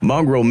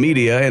Mongrel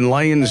Media and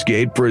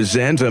Lionsgate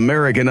present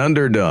American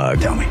Underdog.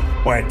 Tell me,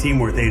 why a team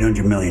worth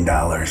 $800 million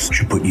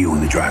should put you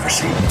in the driver's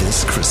seat?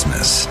 This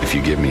Christmas, if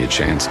you give me a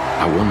chance,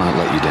 I will not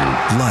let you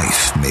down.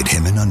 Life made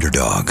him an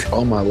underdog.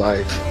 All my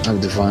life, I've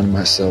defined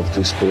myself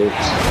through sports.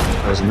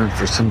 I was meant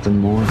for something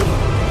more.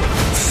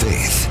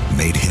 Faith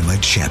made him a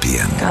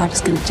champion. God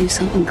is going to do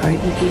something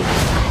great with you.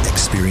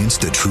 Experience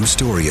the true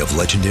story of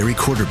legendary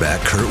quarterback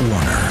Kurt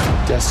Warner.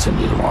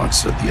 Destiny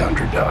wants of the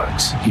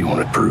underdogs. You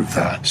want to prove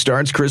that.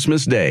 Starts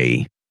Christmas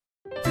Day.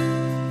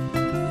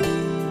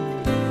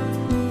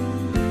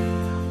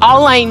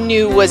 All I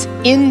knew was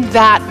in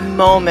that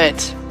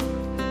moment,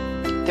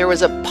 there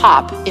was a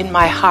pop in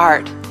my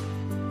heart,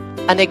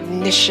 an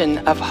ignition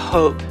of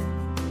hope.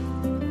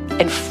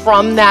 And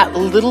from that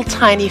little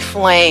tiny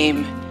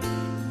flame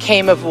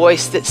came a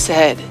voice that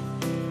said,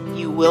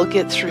 "You will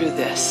get through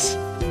this.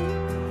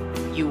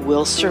 You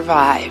will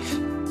survive."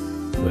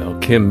 Well,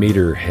 Kim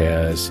Meeder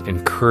has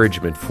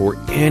encouragement for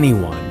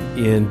anyone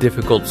in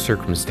difficult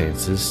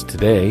circumstances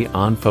today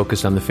on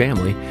Focus on the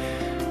Family.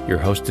 Your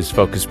host is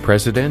Focus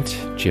President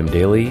Jim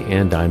Daly,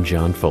 and I'm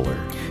John Fuller.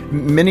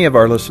 Many of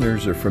our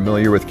listeners are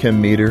familiar with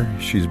Kim Meeder.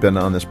 She's been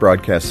on this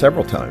broadcast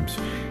several times,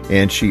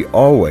 and she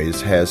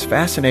always has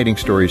fascinating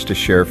stories to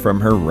share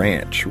from her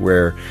ranch,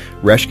 where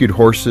rescued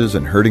horses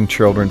and hurting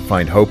children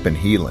find hope and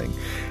healing.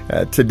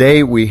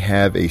 Today we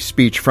have a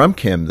speech from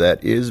Kim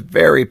that is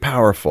very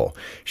powerful.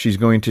 She's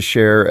going to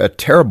share a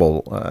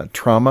terrible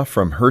trauma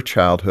from her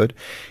childhood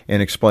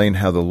and explain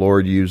how the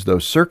Lord used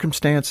those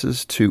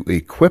circumstances to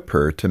equip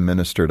her to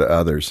minister to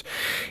others.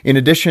 In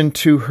addition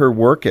to her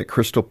work at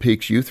Crystal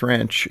Peaks Youth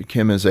Ranch,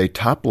 Kim is a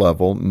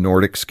top-level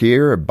Nordic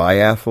skier, a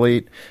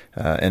biathlete,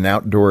 an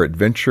outdoor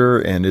adventurer,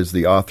 and is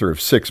the author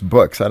of 6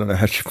 books. I don't know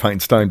how she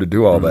finds time to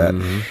do all that,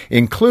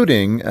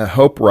 including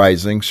Hope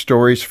Rising,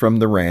 Stories from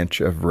the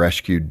Ranch of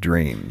Rescued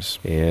Dreams.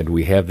 And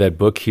we have that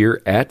book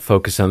here at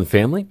Focus on the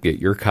Family. Get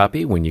your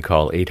copy when you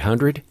call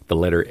 800, the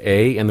letter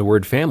A and the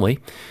word family,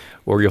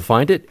 or you'll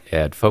find it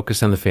at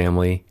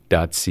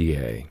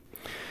focusonthefamily.ca.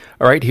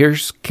 All right,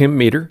 here's Kim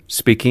Meeder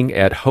speaking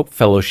at Hope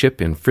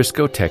Fellowship in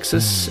Frisco,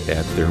 Texas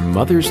at their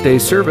Mother's Day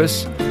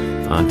service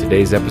on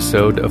today's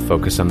episode of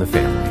Focus on the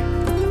Family.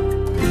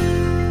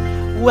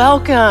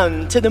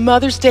 Welcome to the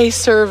Mother's Day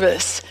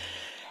service.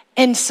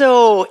 And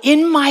so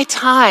in my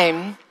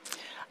time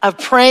of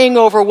praying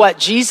over what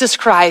Jesus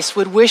Christ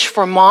would wish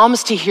for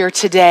moms to hear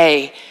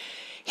today,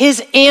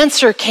 his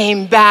answer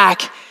came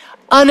back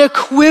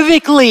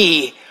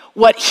unequivocally.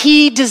 What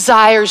he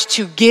desires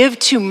to give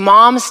to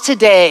moms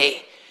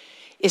today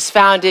is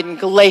found in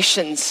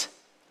Galatians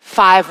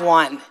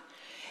 5:1.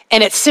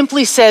 And it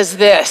simply says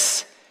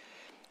this: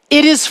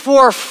 it is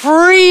for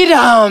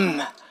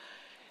freedom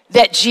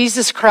that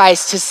Jesus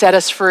Christ has set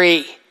us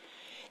free.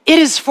 It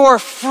is for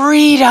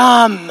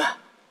freedom.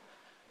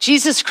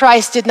 Jesus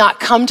Christ did not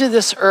come to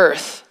this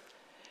earth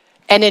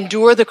and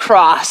endure the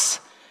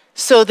cross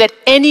so that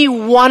any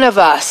one of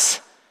us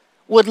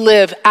would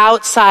live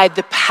outside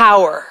the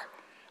power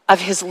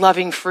of his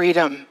loving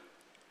freedom.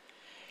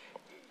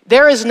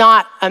 There is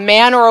not a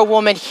man or a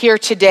woman here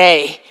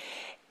today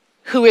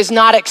who is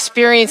not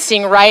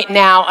experiencing right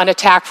now an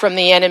attack from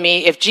the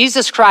enemy. If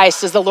Jesus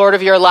Christ is the Lord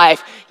of your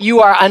life,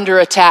 you are under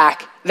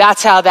attack.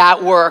 That's how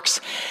that works.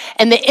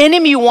 And the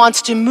enemy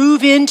wants to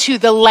move into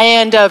the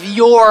land of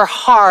your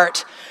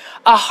heart,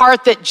 a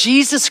heart that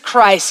Jesus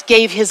Christ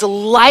gave his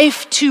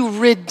life to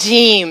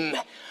redeem.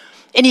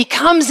 And he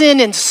comes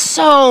in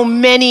so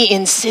many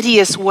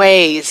insidious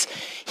ways.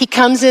 He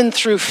comes in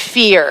through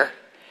fear,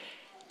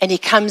 and he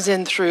comes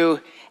in through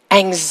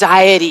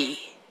anxiety,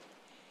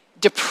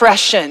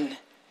 depression,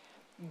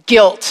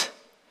 guilt,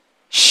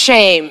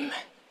 shame,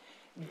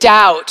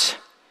 doubt,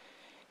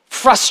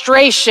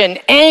 frustration,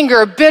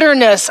 anger,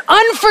 bitterness,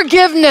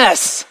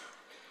 unforgiveness.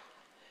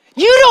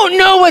 You don't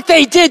know what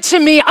they did to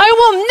me. I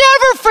will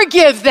never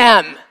forgive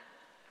them.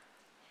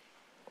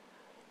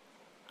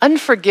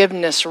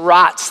 Unforgiveness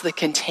rots the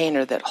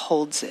container that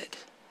holds it.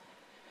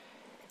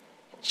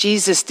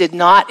 Jesus did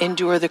not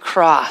endure the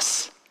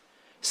cross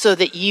so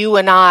that you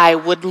and I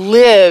would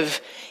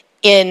live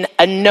in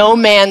a no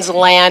man's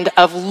land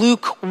of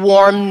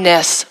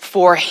lukewarmness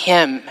for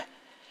him.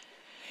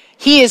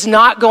 He is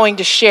not going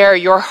to share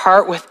your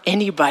heart with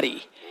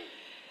anybody.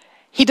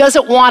 He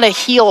doesn't want to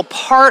heal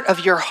part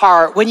of your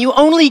heart. When you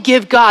only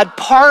give God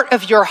part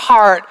of your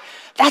heart,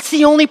 that's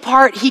the only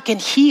part he can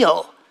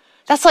heal.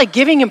 That's like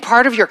giving him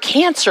part of your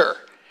cancer.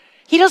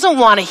 He doesn't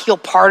want to heal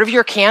part of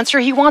your cancer.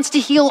 He wants to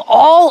heal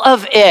all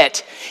of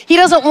it. He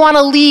doesn't want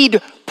to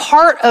lead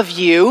part of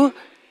you.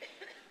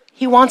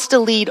 He wants to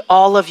lead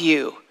all of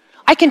you.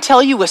 I can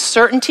tell you with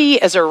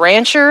certainty as a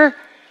rancher,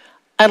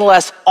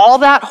 unless all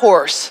that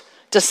horse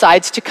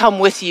decides to come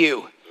with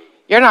you,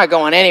 you're not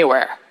going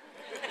anywhere.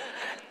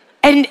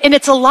 And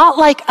it's a lot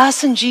like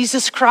us and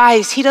Jesus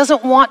Christ. He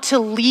doesn't want to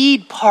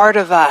lead part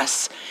of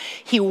us.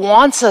 He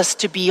wants us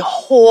to be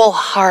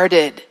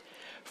wholehearted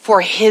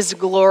for his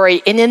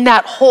glory. And in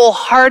that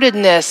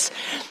wholeheartedness,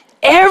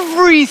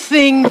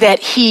 everything that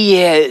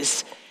he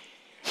is,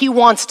 he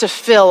wants to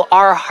fill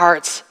our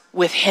hearts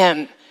with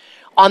him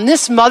on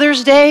this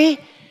Mother's Day,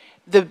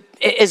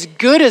 as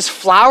good as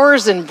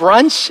flowers and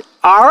brunch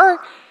are,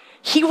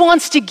 he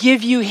wants to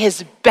give you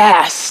his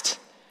best.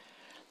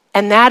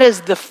 And that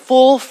is the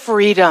full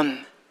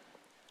freedom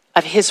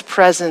of his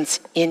presence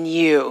in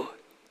you.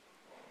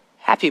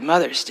 Happy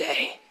Mother's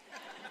Day.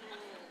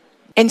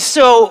 And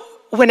so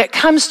when it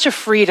comes to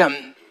freedom,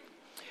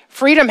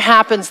 freedom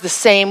happens the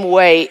same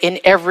way in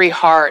every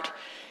heart.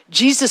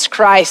 Jesus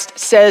Christ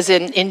says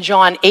in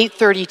John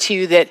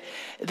 8:32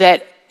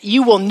 that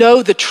you will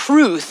know the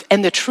truth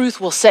and the truth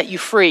will set you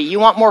free. You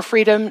want more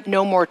freedom?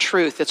 No more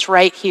truth. It's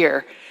right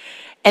here.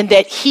 And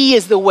that he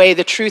is the way,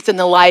 the truth, and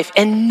the life.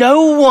 And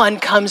no one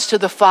comes to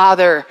the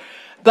Father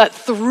but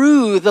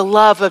through the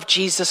love of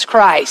Jesus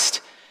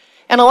Christ.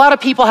 And a lot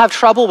of people have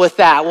trouble with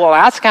that. Well,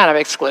 that's kind of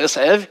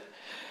exclusive.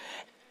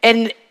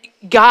 And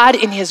God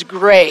in his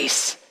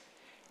grace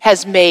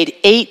has made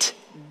 8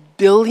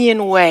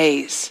 billion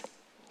ways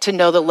to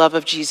know the love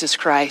of Jesus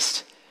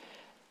Christ.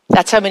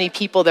 That's how many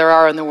people there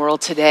are in the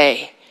world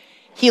today.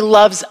 He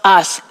loves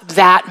us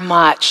that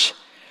much.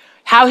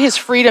 How his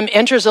freedom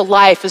enters a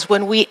life is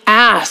when we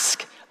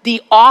ask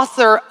the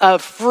author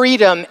of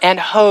freedom and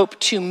hope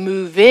to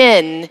move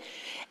in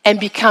and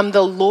become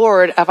the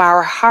Lord of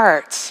our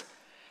hearts.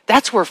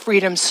 That's where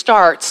freedom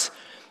starts.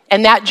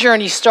 And that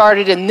journey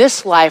started in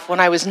this life when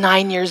I was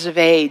 9 years of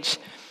age.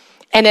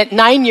 And at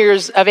 9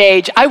 years of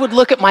age, I would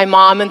look at my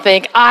mom and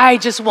think, I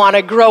just want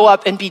to grow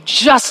up and be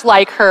just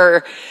like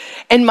her.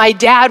 And my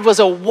dad was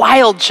a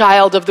wild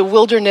child of the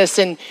wilderness,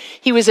 and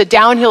he was a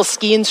downhill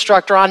ski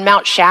instructor on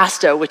Mount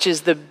Shasta, which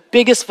is the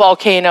biggest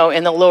volcano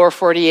in the lower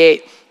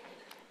 48.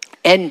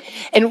 And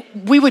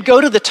we would go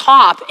to the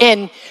top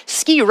and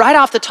ski right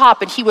off the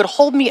top, and he would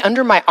hold me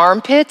under my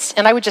armpits,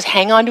 and I would just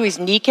hang onto his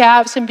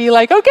kneecaps and be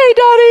like, okay,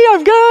 Daddy,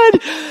 I'm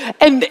good.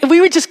 And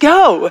we would just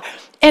go.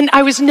 And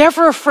I was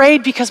never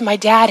afraid because my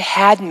dad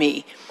had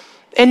me.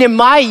 And in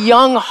my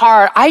young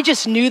heart, I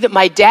just knew that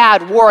my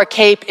dad wore a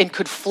cape and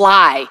could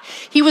fly.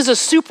 He was a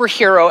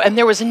superhero, and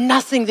there was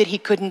nothing that he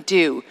couldn't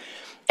do.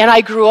 And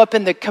I grew up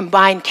in the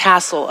combined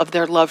castle of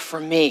their love for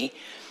me.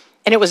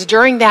 And it was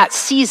during that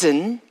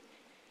season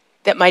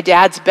that my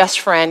dad's best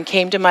friend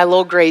came to my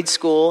little grade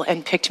school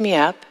and picked me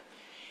up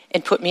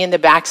and put me in the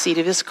back seat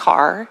of his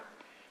car,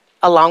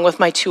 along with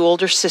my 2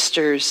 older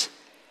sisters,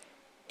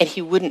 and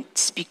he wouldn't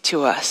speak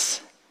to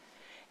us.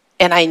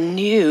 And I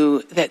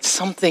knew that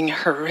something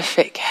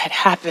horrific had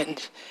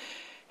happened,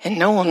 and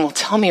no one will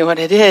tell me what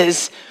it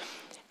is.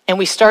 And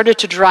we started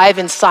to drive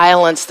in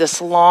silence this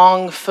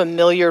long,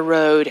 familiar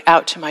road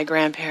out to my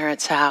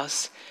grandparents'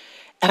 house.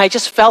 And I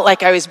just felt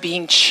like I was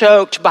being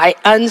choked by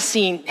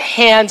unseen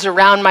hands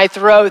around my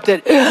throat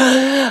that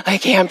I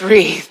can't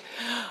breathe.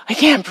 I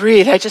can't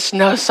breathe. I just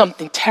know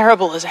something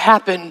terrible has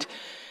happened.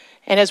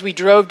 And as we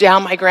drove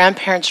down my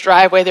grandparents'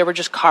 driveway, there were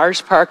just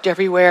cars parked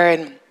everywhere,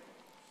 and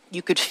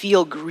you could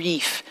feel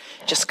grief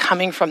just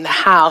coming from the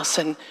house.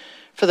 And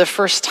for the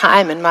first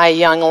time in my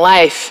young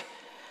life,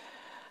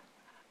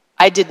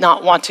 I did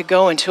not want to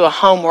go into a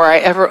home where I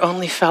ever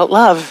only felt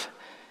love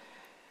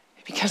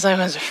because I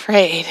was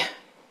afraid.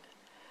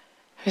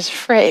 I was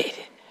afraid.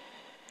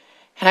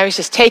 And I was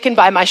just taken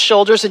by my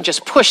shoulders and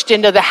just pushed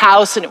into the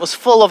house, and it was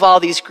full of all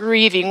these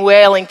grieving,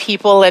 wailing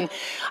people. And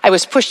I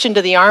was pushed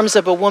into the arms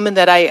of a woman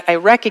that I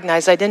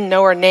recognized. I didn't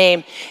know her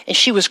name. And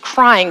she was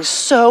crying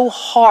so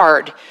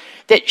hard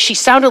that she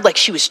sounded like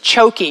she was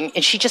choking,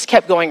 and she just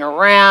kept going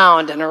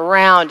around and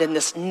around in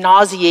this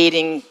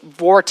nauseating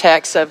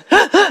vortex of,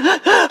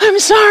 I'm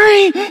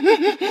sorry,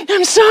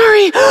 I'm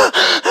sorry,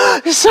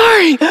 I'm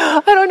sorry.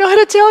 I don't know how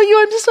to tell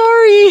you I'm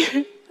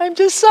sorry. I'm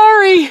just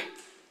sorry.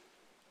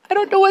 I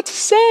don't know what to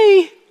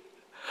say.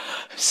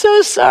 I'm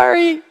so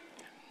sorry.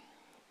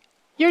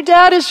 Your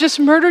dad has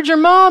just murdered your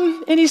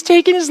mom, and he's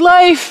taken his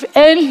life,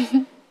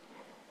 and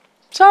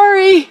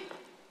sorry.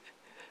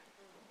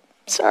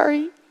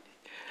 Sorry.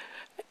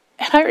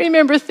 And I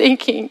remember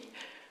thinking,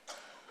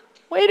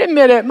 wait a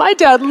minute, my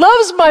dad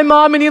loves my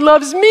mom and he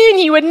loves me, and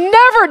he would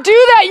never do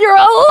that. You're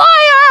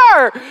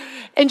a liar!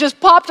 And just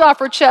popped off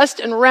her chest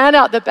and ran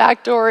out the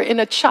back door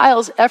in a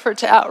child's effort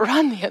to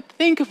outrun the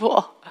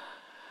unthinkable.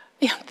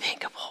 The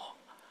unthinkable.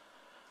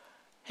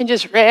 And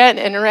just ran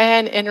and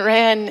ran and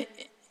ran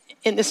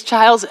in this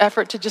child's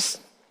effort to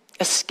just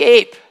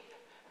escape.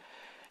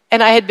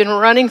 And I had been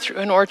running through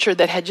an orchard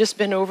that had just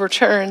been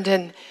overturned,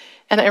 and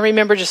I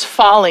remember just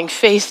falling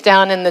face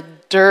down in the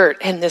dirt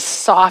and this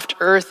soft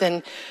earth,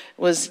 and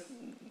was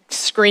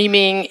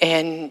screaming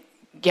and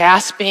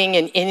gasping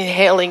and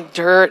inhaling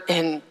dirt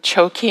and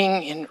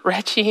choking and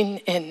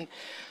retching. And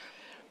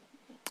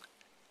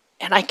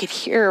I could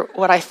hear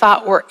what I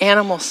thought were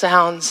animal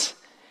sounds.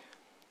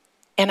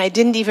 And I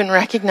didn't even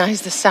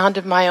recognize the sound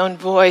of my own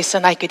voice.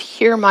 And I could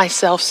hear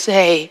myself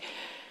say,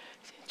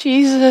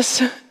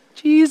 Jesus,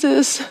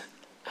 Jesus,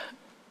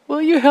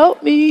 will you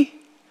help me?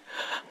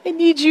 I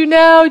need you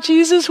now.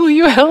 Jesus, will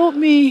you help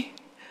me?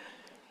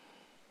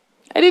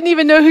 I didn't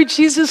even know who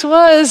Jesus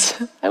was.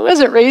 I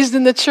wasn't raised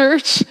in the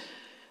church.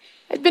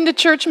 I'd been to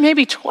church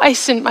maybe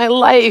twice in my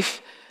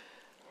life.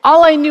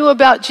 All I knew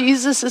about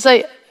Jesus is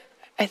I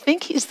I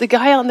think he's the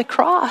guy on the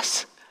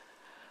cross.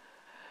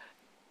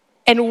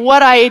 And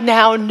what I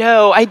now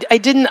know, I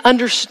didn't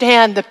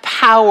understand the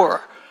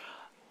power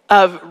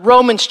of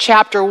Romans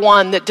chapter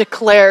 1 that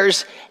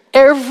declares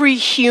every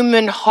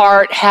human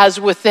heart has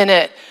within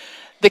it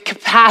the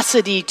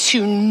capacity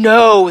to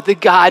know the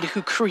God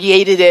who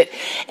created it.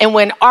 And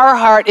when our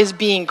heart is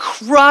being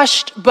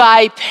crushed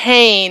by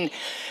pain,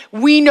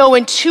 we know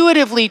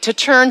intuitively to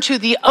turn to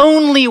the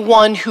only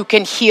one who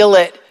can heal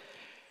it.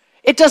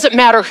 It doesn't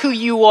matter who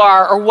you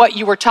are or what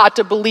you were taught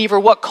to believe or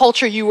what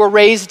culture you were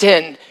raised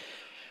in.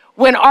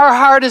 When our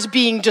heart is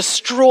being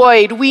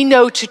destroyed, we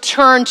know to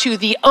turn to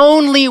the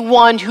only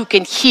one who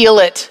can heal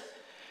it,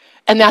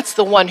 and that's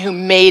the one who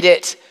made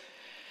it.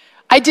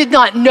 I did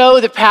not know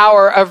the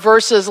power of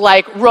verses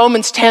like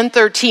Romans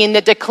 10:13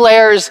 that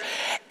declares,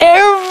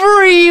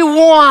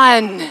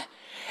 everyone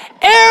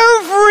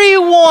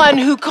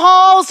who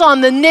calls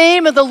on the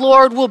name of the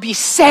Lord will be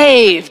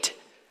saved.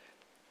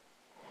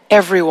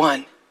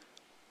 Everyone.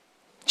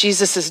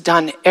 Jesus has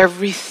done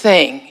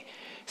everything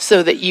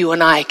so that you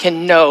and I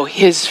can know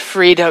his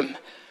freedom.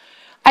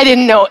 I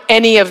didn't know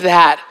any of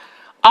that.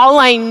 All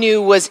I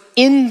knew was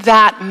in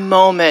that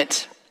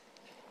moment,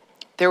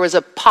 there was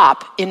a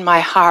pop in my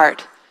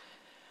heart,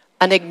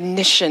 an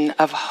ignition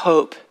of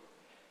hope.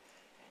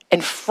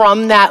 And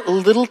from that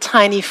little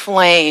tiny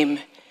flame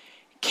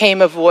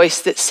came a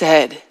voice that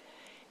said,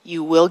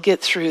 you will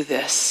get through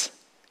this.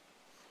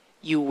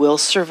 You will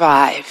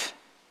survive.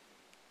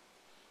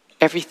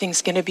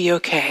 Everything's going to be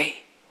okay.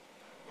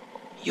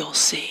 You'll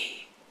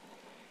see.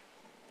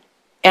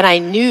 And I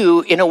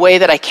knew in a way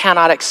that I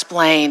cannot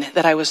explain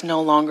that I was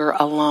no longer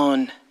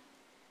alone.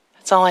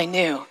 That's all I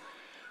knew.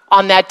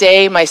 On that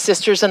day, my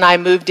sisters and I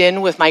moved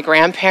in with my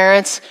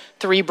grandparents,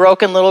 3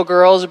 broken little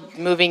girls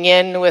moving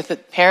in with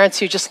parents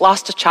who just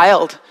lost a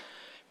child.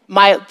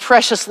 My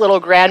precious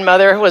little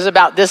grandmother was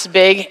about this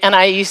big, and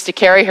I used to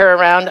carry her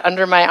around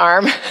under my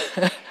arm.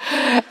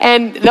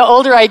 And the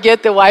older I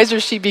get, the wiser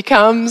she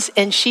becomes,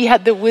 and she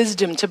had the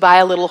wisdom to buy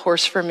a little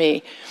horse for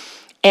me.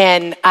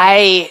 And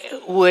I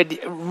would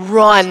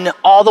run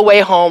all the way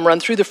home, run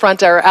through the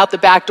front door, out the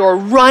back door,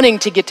 running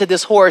to get to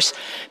this horse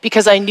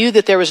because I knew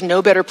that there was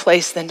no better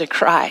place than to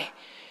cry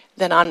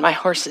than on my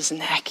horse's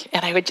neck.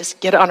 And I would just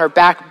get on her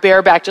back,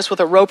 bareback, just with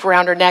a rope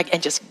around her neck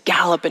and just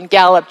gallop and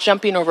gallop,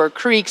 jumping over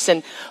creeks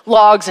and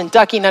logs and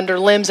ducking under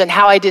limbs. And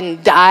how I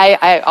didn't die,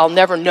 I'll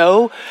never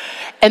know.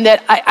 And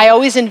that I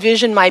always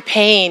envisioned my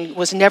pain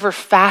was never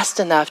fast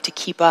enough to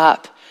keep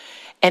up.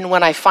 And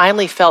when I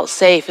finally felt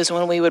safe is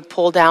when we would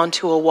pull down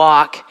to a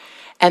walk.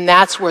 And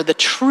that's where the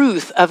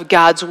truth of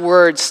God's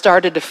word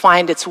started to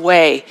find its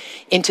way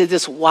into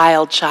this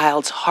wild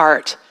child's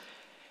heart.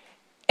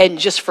 And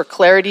just for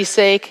clarity's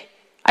sake,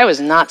 I was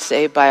not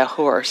saved by a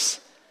horse.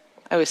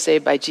 I was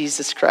saved by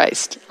Jesus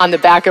Christ on the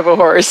back of a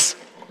horse.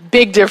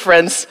 Big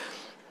difference.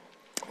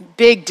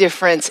 Big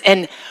difference.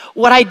 And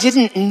what I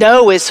didn't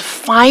know is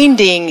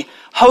finding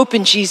hope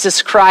in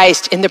Jesus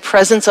Christ in the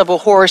presence of a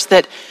horse,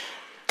 that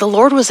the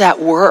Lord was at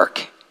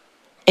work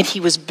and he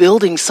was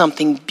building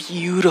something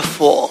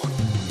beautiful.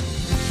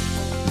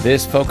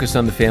 This Focus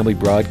on the Family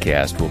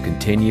broadcast will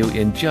continue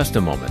in just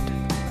a moment.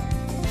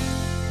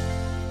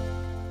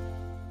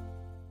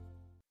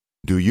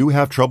 Do you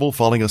have trouble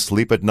falling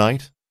asleep at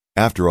night?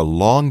 After a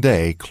long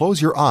day,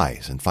 close your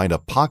eyes and find a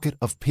pocket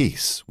of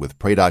peace with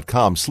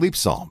Pray.com Sleep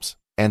Psalms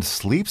and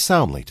sleep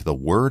soundly to the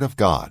Word of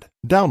God.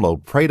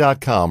 Download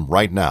Pray.com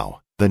right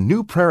now, the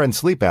new prayer and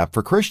sleep app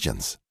for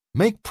Christians.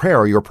 Make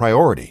prayer your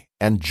priority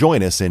and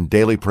join us in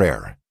daily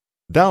prayer.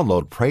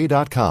 Download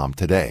Pray.com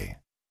today.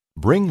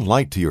 Bring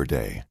light to your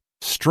day.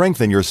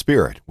 Strengthen your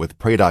spirit with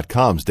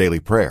Pray.com's daily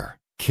prayer.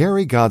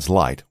 Carry God's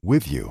light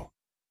with you.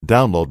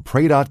 Download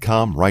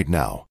Pray.com right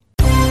now.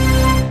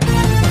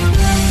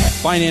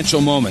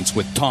 Financial Moments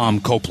with Tom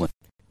Copeland.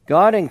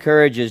 God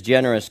encourages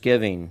generous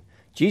giving.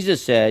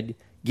 Jesus said,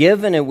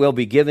 "Give and it will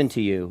be given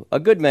to you.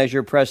 A good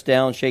measure, pressed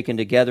down, shaken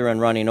together,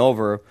 and running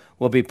over,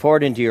 will be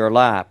poured into your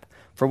lap.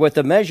 For with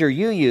the measure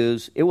you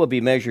use, it will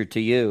be measured to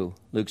you."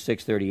 Luke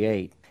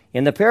 6:38.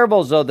 In the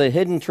parables of the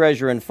hidden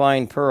treasure and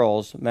fine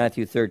pearls,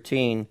 Matthew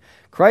 13,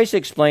 Christ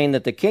explained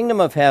that the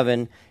kingdom of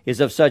heaven is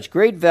of such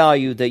great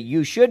value that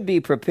you should be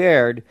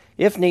prepared,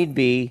 if need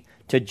be,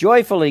 to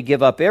joyfully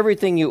give up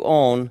everything you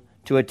own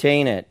to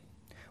attain it.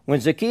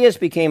 When Zacchaeus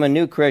became a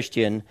new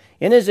Christian,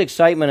 in his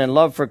excitement and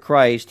love for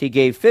Christ, he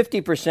gave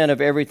 50% of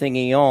everything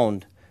he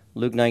owned.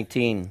 Luke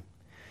 19.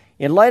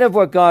 In light of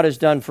what God has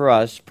done for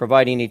us,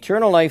 providing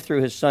eternal life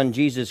through his Son,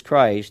 Jesus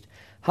Christ,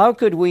 how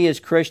could we as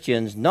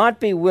Christians not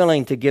be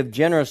willing to give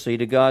generously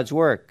to God's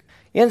work?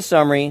 In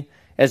summary,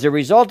 as a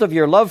result of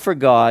your love for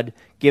God,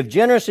 give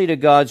generously to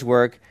God's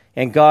work,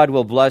 and God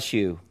will bless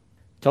you.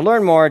 To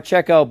learn more,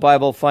 check out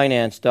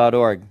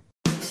BibleFinance.org.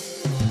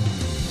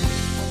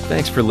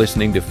 Thanks for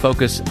listening to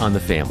Focus on the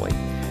Family.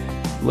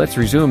 Let's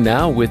resume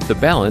now with the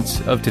balance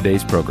of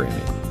today's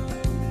programming.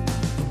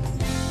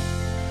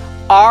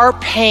 Our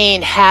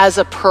pain has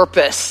a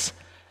purpose.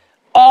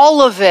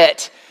 All of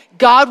it.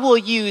 God will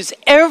use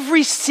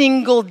every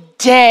single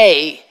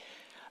day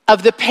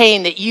of the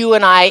pain that you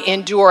and I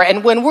endure.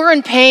 And when we're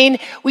in pain,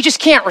 we just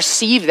can't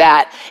receive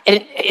that.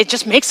 And it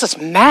just makes us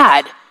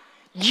mad.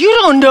 You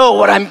don't know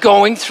what I'm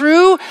going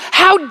through.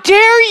 How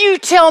dare you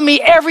tell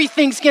me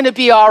everything's going to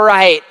be all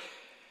right?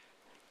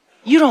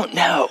 You don't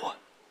know.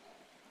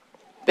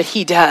 But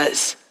he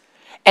does.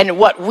 And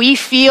what we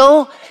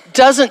feel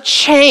doesn't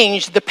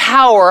change the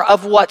power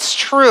of what's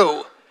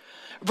true.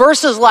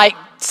 Verses like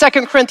 2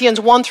 Corinthians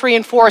 1, 3,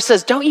 and 4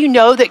 says, don't you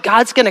know that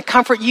God's going to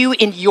comfort you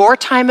in your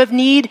time of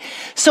need?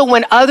 So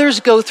when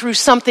others go through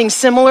something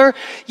similar,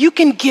 you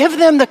can give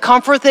them the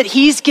comfort that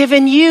he's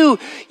given you.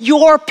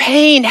 Your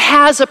pain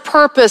has a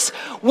purpose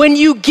when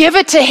you give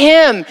it to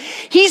him.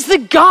 He's the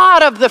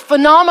God of the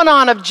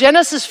phenomenon of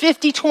Genesis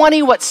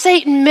 50:20, what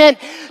Satan meant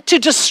to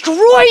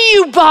destroy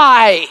you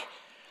by.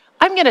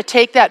 I'm going to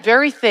take that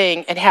very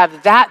thing and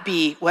have that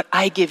be what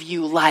I give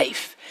you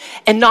life.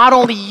 And not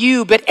only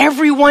you, but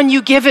everyone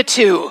you give it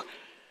to.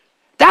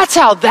 That's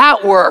how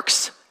that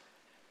works.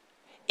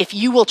 If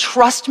you will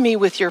trust me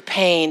with your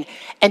pain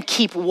and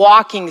keep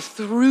walking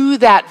through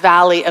that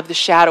valley of the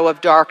shadow of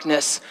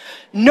darkness,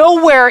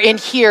 nowhere in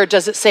here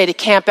does it say to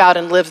camp out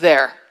and live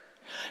there.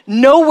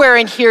 Nowhere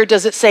in here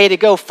does it say to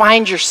go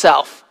find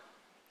yourself.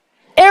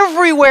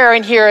 Everywhere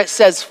in here it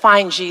says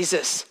find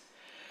Jesus.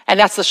 And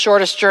that's the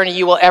shortest journey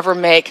you will ever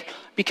make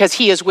because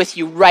he is with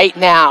you right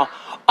now,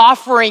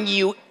 offering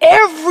you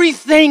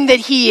everything that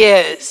he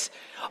is,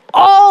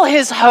 all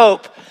his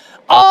hope,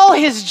 all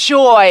his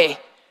joy,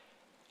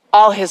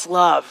 all his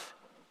love.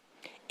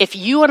 If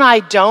you and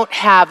I don't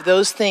have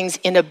those things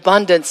in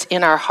abundance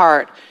in our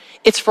heart,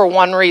 it's for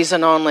one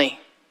reason only.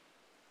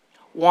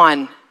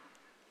 One,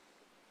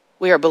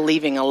 we are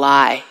believing a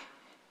lie.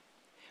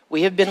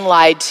 We have been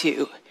lied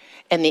to,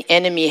 and the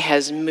enemy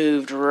has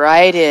moved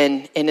right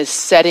in and is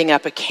setting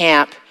up a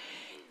camp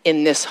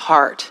in this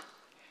heart.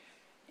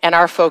 And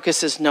our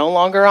focus is no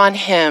longer on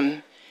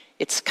him.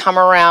 It's come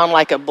around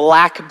like a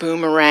black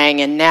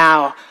boomerang, and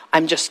now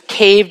I'm just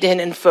caved in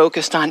and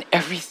focused on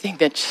everything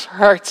that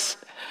hurts.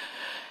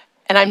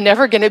 And I'm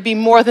never going to be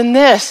more than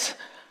this.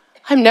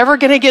 I'm never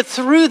going to get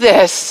through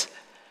this.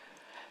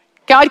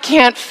 God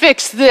can't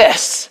fix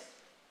this.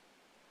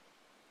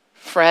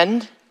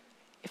 Friend,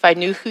 if I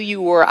knew who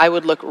you were, I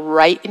would look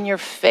right in your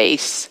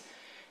face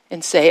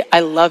and say, I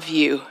love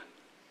you,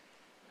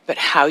 but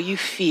how you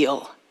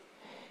feel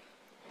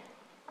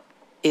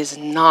is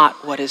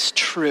not what is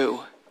true.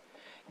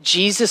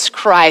 Jesus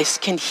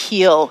Christ can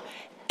heal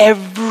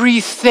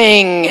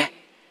everything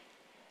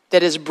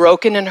that is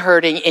broken and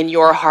hurting in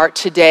your heart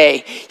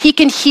today. He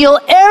can heal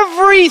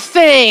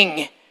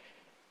everything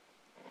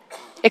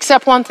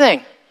except one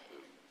thing,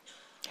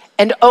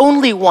 and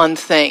only one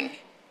thing.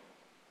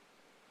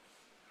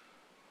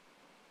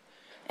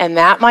 And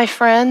that, my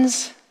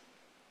friends,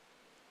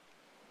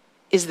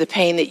 is the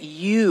pain that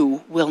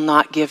you will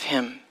not give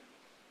him.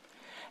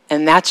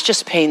 And that's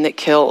just pain that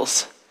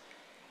kills.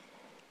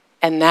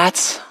 And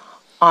that's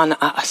on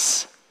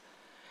us.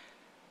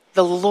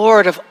 The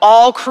Lord of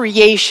all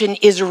creation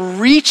is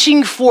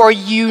reaching for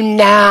you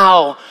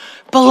now.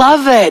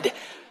 Beloved,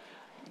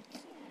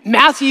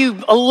 Matthew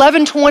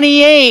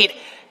 11:28.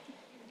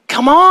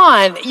 Come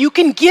on, you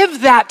can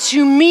give that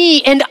to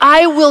me and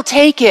I will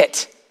take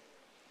it.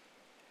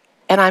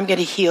 And I'm going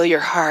to heal your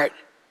heart.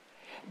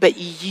 But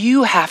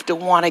you have to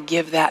want to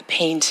give that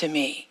pain to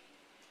me.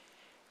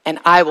 And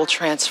I will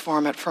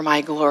transform it for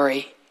my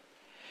glory.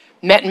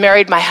 Met and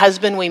married my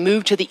husband. We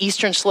moved to the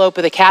eastern slope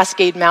of the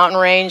Cascade Mountain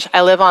Range.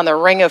 I live on the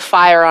ring of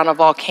fire on a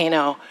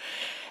volcano.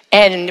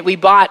 And we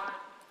bought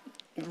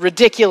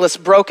ridiculous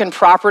broken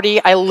property.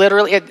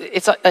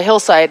 It's a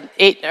hillside,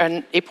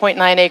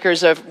 8.9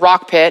 acres of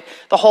rock pit.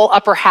 The whole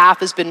upper half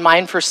has been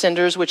mined for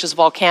cinders, which is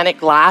volcanic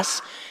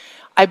glass.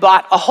 I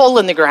bought a hole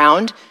in the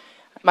ground.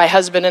 My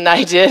husband and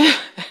I did.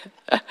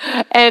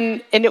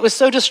 And it was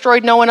so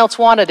destroyed, no one else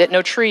wanted it.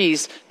 No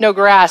trees, no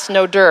grass,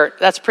 no dirt.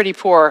 That's pretty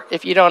poor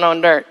if you don't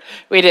own dirt.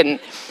 We didn't.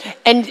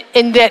 And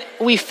that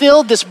we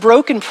filled this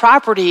broken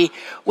property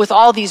with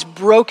all these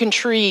broken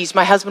trees.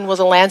 My husband was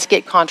a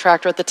landscape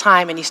contractor at the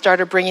time, and he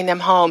started bringing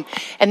them home.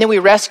 And then we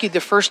rescued the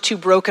first 2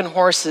 broken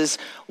horses.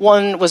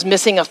 One was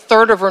missing a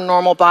third of her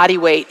normal body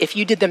weight. If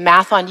you did the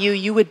math on you,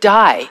 you would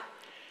die.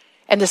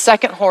 And the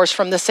second horse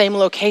from the same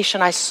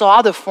location, I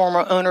saw the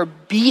former owner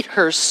beat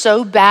her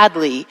so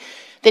badly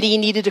that he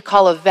needed to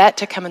call a vet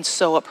to come and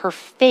sew up her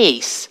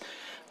face.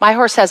 My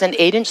horse has an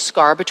 8-inch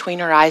scar between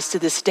her eyes to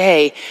this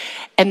day.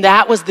 And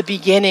that was the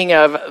beginning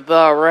of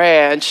the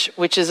ranch,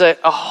 which is a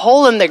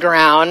hole in the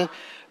ground,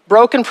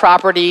 broken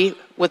property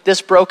with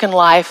this broken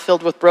life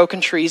filled with broken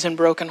trees and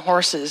broken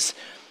horses.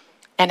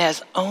 And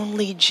as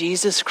only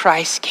Jesus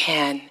Christ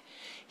can,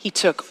 he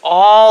took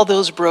all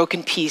those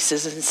broken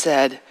pieces and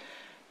said,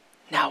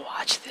 now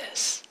watch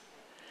this.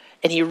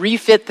 And he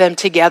refit them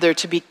together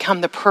to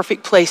become the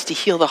perfect place to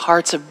heal the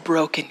hearts of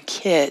broken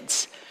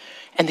kids.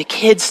 And the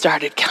kids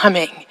started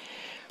coming.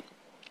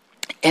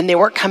 And they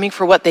weren't coming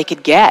for what they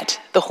could get.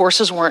 The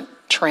horses weren't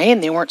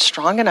trained. They weren't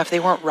strong enough. They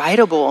weren't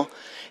rideable.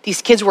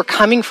 These kids were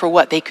coming for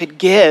what they could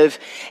give.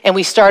 And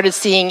we started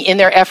seeing in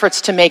their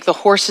efforts to make the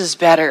horses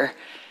better,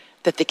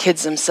 that the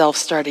kids themselves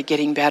started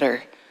getting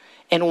better.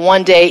 And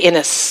one day in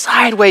a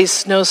sideways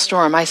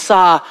snowstorm, I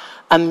saw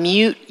a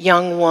mute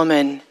young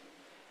woman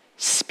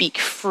speak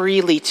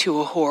freely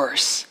to a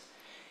horse.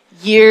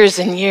 Years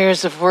and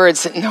years of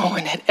words that no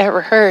one had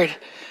ever heard.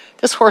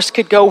 This horse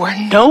could go where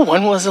no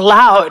one was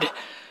allowed.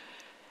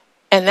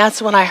 And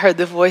that's when I heard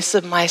the voice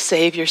of my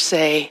Savior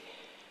say,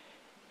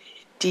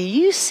 "Do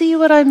you see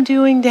what I'm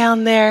doing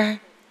down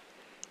there?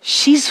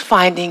 She's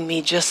finding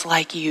me just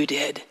like you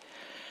did.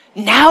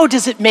 Now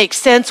does it make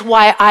sense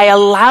why I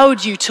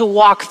allowed you to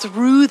walk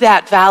through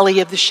that valley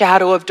of the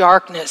shadow of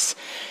darkness?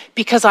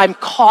 Because I'm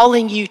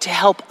calling you to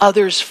help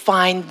others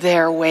find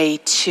their way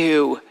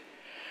too."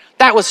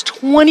 That was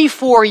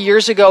 24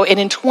 years ago, and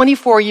in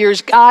 24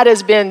 years, God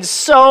has been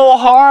so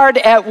hard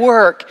at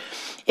work.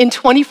 In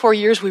 24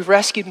 years, we've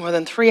rescued more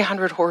than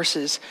 300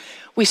 horses.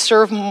 We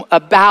serve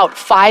about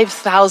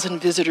 5,000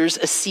 visitors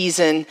a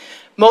season,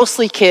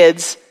 mostly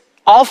kids,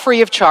 all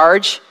free of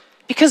charge,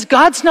 because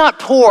God's not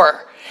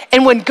poor.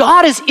 And when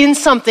God is in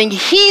something,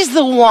 He's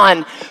the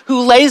one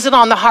who lays it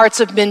on the hearts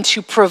of men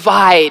to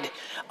provide.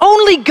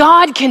 Only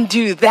God can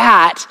do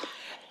that.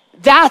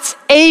 That's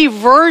a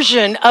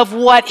version of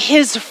what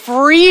His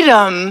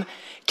freedom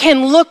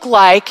can look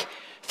like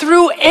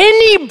through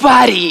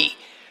anybody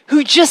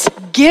who just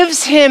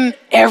gives Him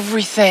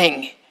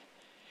everything.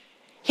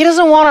 He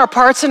doesn't want our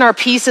parts and our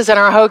pieces and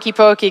our hokey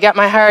pokey. Got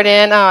my heart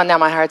in. Oh, now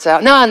my heart's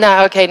out. No,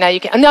 okay, now you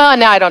can't. No,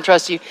 I don't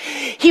trust you.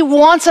 He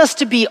wants us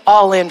to be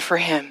all in for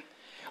Him.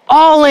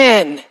 All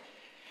in.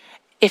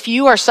 If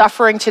you are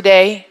suffering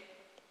today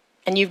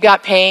and you've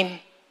got pain,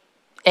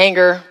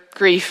 anger,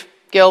 grief,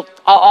 guilt,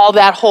 all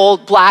that whole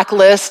black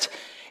list,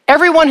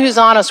 everyone who's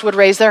honest would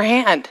raise their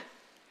hand.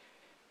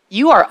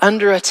 You are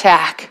under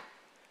attack.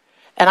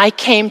 And I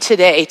came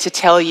today to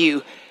tell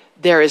you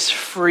there is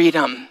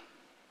freedom.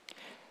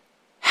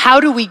 How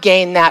do we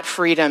gain that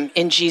freedom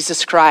in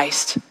Jesus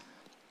Christ?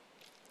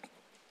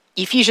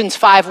 Ephesians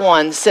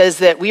 5:1 says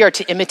that we are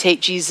to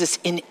imitate Jesus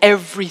in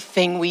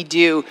everything we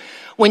do.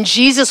 When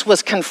Jesus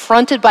was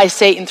confronted by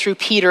Satan through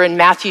Peter in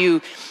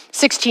Matthew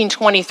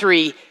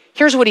 16:23,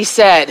 here's what he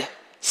said: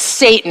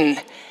 "Satan,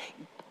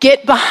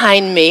 get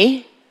behind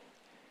me,"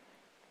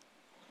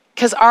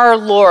 because our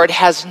Lord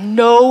has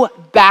no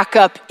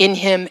backup in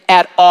Him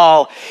at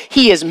all.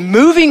 He is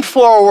moving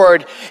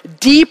forward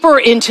deeper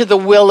into the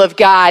will of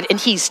God, and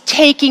He's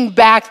taking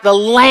back the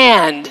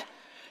land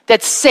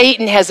that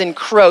Satan has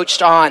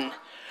encroached on.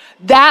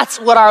 That's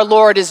what our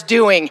Lord is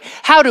doing.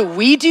 How do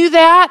we do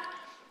that?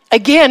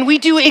 Again, we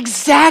do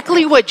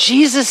exactly what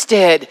Jesus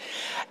did.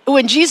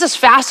 When Jesus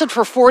fasted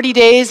for 40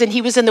 days and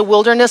He was in the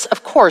wilderness,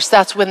 of course,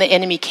 that's when the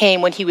enemy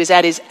came, when He was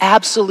at His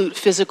absolute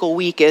physical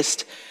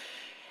weakest.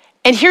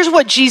 And here's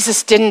what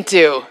Jesus didn't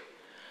do.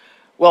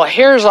 Well,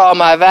 here's all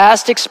my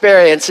vast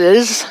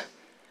experiences.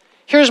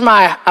 Here's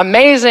my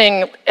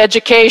amazing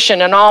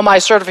education and all my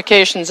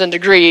certifications and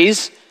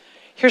degrees.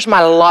 Here's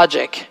my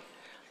logic.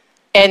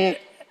 And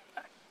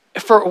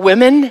for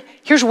women,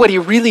 here's what He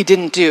really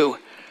didn't do.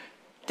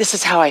 This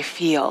is how I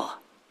feel.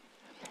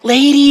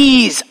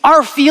 Ladies,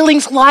 our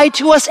feelings lie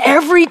to us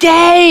every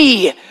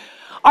day.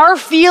 Our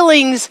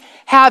feelings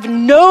have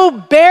no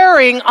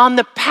bearing on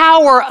the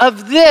power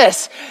of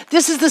this.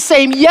 This is the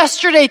same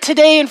yesterday,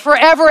 today, and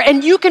forever,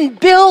 and you can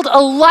build a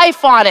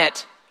life on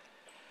it.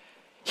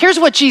 Here's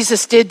what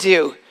Jesus did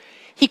do.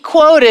 He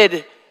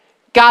quoted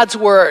God's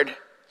word.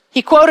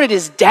 He quoted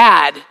His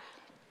dad,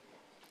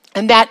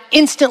 and that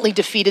instantly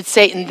defeated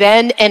Satan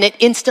then, and it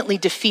instantly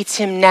defeats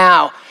him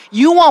now.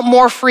 You want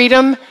more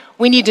freedom?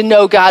 We need to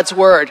know God's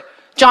word.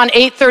 John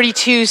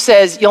 8:32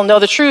 says, "You'll know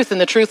the truth, and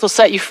the truth will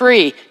set you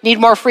free." Need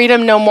more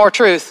freedom? Know more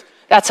truth.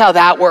 That's how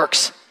that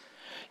works.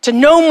 To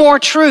know more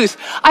truth.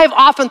 I've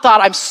often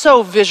thought, I'm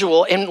so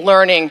visual in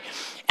learning,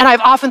 and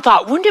I've often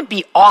thought, wouldn't it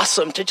be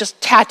awesome to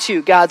just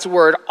tattoo God's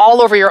word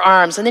all over your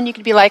arms, and then you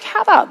could be like,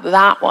 how about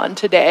that one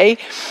today?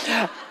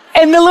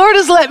 And the Lord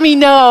has let me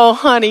know,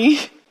 honey,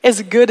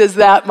 as good as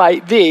that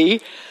might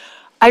be,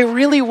 I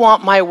really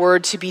want my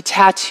word to be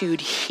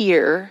tattooed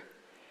here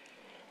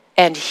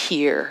and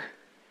here,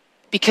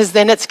 because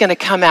then it's going to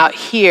come out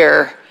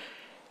here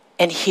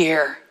and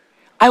here.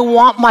 I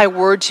want my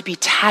word to be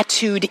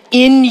tattooed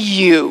in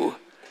you,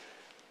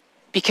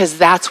 because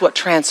that's what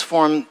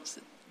transforms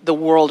the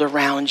world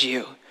around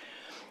you.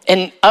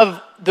 And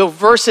of the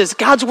verses,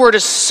 God's word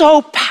is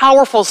so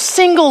powerful.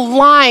 Single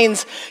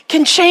lines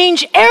can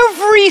change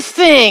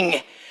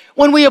everything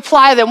when we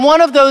apply them. One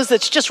of those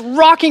that's just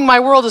rocking my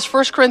world is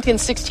 1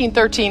 Corinthians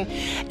 16:13.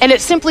 And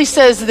it simply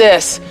says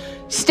this: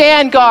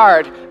 stand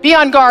guard, be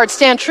on guard,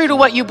 stand true to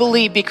what you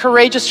believe, be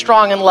courageous,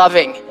 strong, and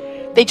loving.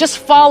 They just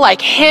fall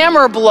like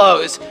hammer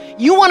blows.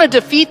 You want to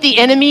defeat the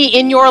enemy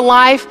in your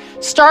life?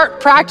 Start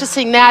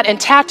practicing that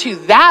and tattoo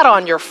that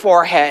on your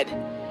forehead.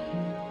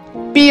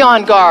 Be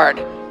on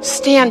guard.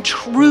 Stand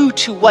true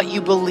to what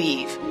you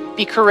believe.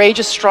 Be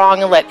courageous,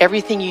 strong, and let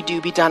everything you do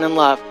be done in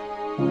love.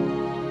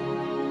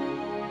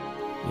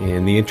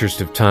 In the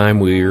interest of time,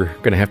 we're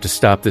going to have to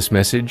stop this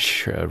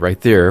message right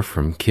there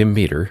from Kim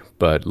Meeder.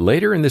 But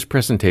later in this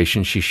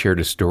presentation, she shared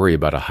a story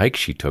about a hike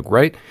she took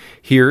right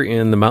here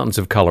in the mountains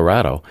of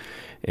Colorado.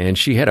 And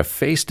she had a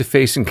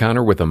face-to-face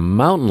encounter with a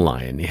mountain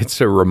lion.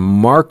 It's a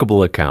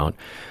remarkable account.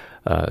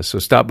 So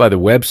stop by the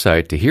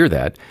website to hear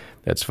that.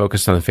 That's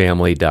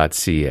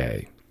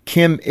focusonthefamily.ca.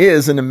 Kim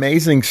is an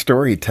amazing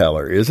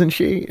storyteller, isn't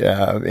she?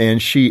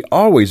 And she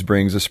always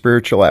brings a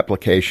spiritual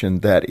application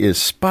that is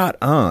spot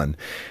on.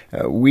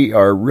 We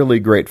are really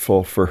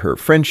grateful for her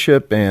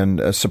friendship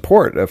and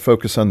support of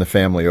Focus on the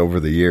Family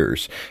over the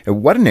years.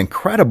 And what an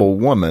incredible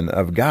woman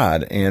of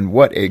God, and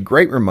what a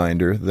great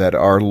reminder that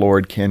our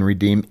Lord can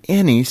redeem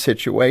any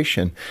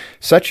situation,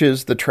 such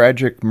as the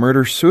tragic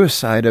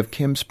murder-suicide of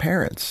Kim's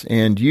parents,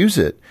 and use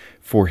it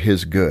for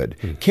His good.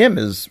 Kim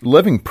is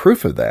living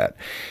proof of that.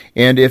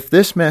 And if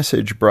this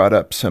message brought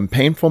up some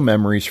painful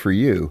memories for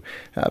you,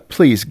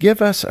 please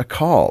give us a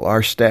call.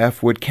 Our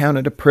staff would count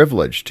it a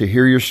privilege to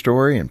hear your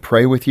story and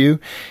pray with you.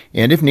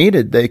 And if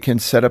needed, they can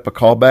set up a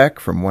callback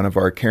from one of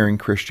our caring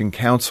Christian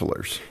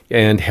counselors.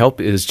 And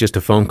help is just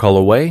a phone call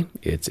away.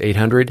 It's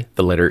 800,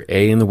 the letter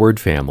A in the word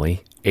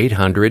family,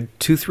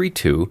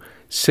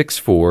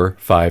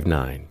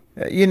 800-232-6459.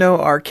 You know,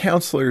 our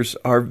counselors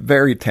are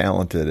very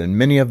talented, and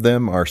many of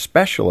them are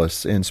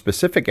specialists in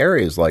specific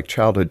areas like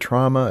childhood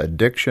trauma,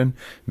 addiction,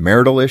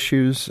 marital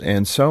issues,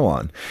 and so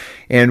on.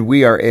 And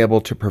we are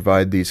able to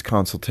provide these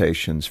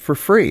consultations for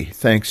free,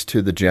 thanks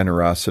to the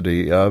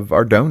generosity of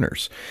our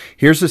donors.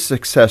 Here's a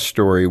success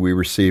story we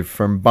received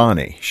from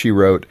Bonnie. She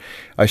wrote,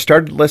 I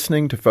started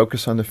listening to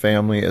Focus on the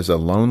Family as a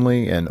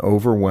lonely and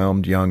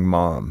overwhelmed young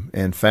mom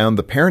and found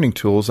the parenting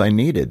tools I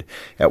needed.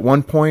 At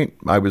one point,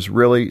 I was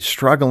really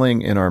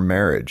struggling in our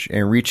marriage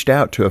and reached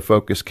out to a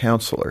Focus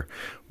counselor.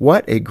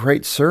 What a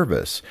great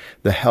service.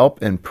 The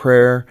help and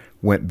prayer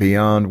went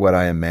beyond what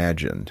I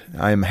imagined.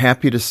 I am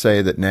happy to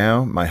say that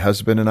now my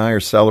husband and I are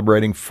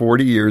celebrating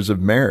 40 years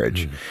of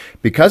marriage.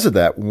 Because of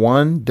that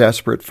one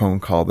desperate phone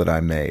call that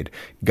I made,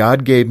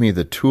 God gave me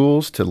the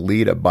tools to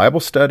lead a Bible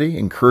study,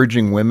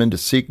 encouraging women to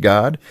seek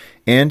God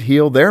and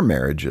heal their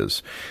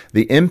marriages.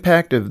 The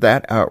impact of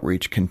that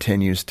outreach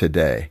continues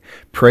today.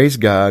 Praise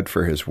God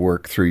for His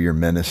work through your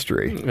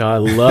ministry. I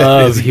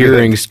love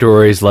hearing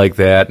stories like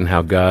that and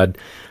how God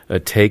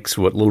takes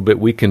what little bit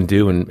we can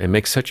do and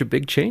makes such a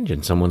big change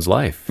in someone's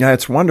life. Yeah,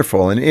 it's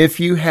wonderful. And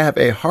if you have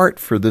a heart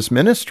for this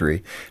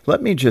ministry,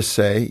 let me just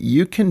say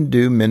you can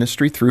do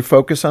ministry through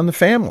Focus on the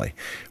Family.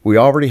 We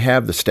already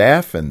have the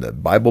staff and the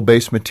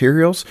Bible-based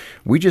materials.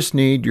 We just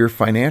need your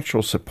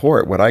financial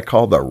support, what I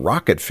call the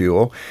rocket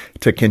fuel,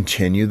 to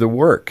continue the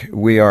work.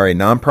 We are a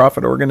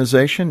nonprofit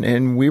organization,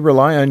 and we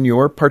rely on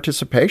your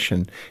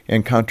participation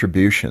and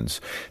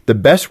contributions. The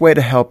best way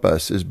to help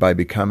us is by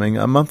becoming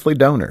a monthly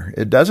donor.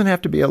 It doesn't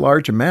have to be a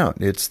large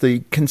amount. It's the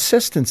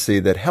consistency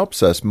that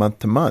helps us month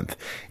to month.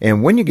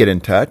 And when you get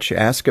in touch,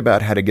 ask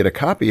about how to get a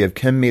copy of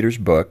Kim Meeder's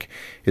book.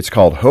 It's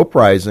called Hope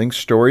Rising,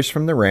 Stories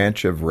from the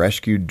Ranch of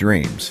Rescued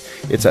Dreams.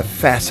 It's a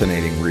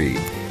fascinating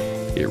read.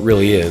 It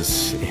really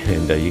is.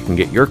 And you can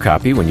get your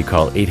copy when you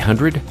call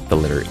 800, the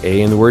letter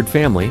A in the word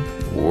family,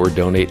 or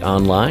donate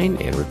online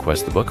and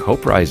request the book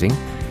Hope Rising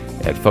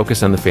at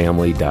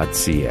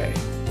focusonthefamily.ca.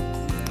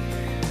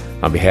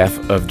 On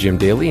behalf of Jim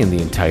Daly and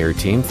the entire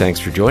team, thanks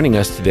for joining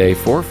us today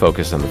for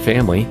Focus on the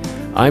Family.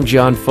 I'm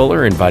John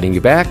Fuller, inviting you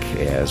back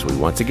as we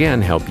once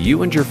again help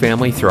you and your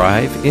family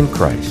thrive in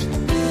Christ.